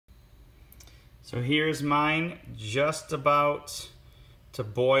So here's mine just about to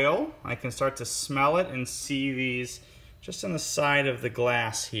boil. I can start to smell it and see these just on the side of the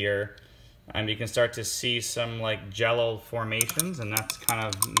glass here. And you can start to see some like jello formations, and that's kind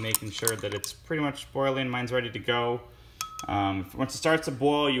of making sure that it's pretty much boiling. Mine's ready to go. Once it starts to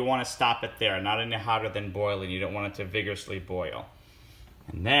boil, you want to stop it there, not any hotter than boiling. You don't want it to vigorously boil.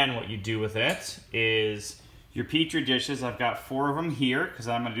 And then what you do with it is your petri dishes. I've got 4 of them here because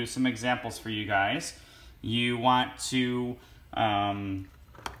I'm going to do some examples for you guys. You want to, I'm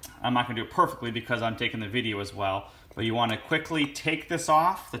not going to do it perfectly because I'm taking the video as well, but you want to quickly take this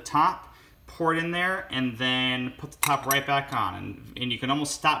off the top, pour it in there, and then put the top right back on. And you can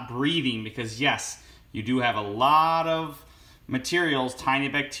almost stop breathing because yes, you do have a lot of materials, tiny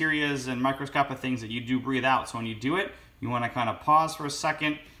bacterias and microscopic things that you do breathe out. So when you do it, you want to kind of pause for a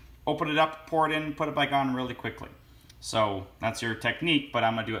second, open it up, pour it in, put it back on really quickly. So that's your technique, but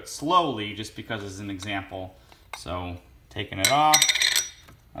I'm going to do it slowly just because it's an example. So taking it off,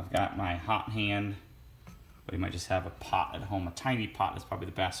 I've got my hot hand, but you might just have a pot at home. A tiny pot is probably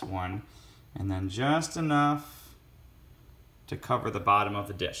the best one. And then just enough to cover the bottom of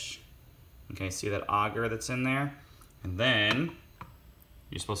the dish. Okay, see that agar that's in there? And then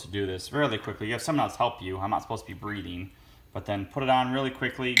you're supposed to do this really quickly. You have someone else help you. I'm not supposed to be breathing. But then put it on really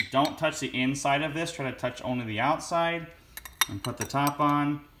quickly. Don't touch the inside of this. Try to touch only the outside. And put the top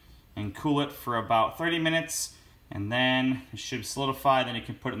on. And cool it for about 30 minutes. And then it should solidify. Then you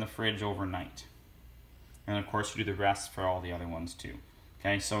can put it in the fridge overnight. And of course you do the rest for all the other ones too.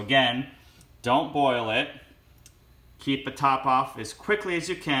 Okay, so again, don't boil it. Keep the top off as quickly as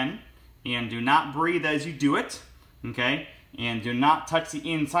you can. And do not breathe as you do it. Okay? And do not touch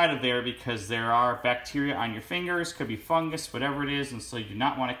the inside of there because there are bacteria on your fingers, could be fungus, whatever it is, and so you do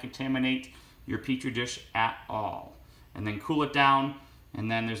not want to contaminate your petri dish at all. And then cool it down,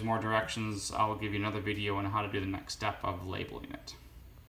 and then there's more directions. I'll give you another video on how to do the next step of labeling it.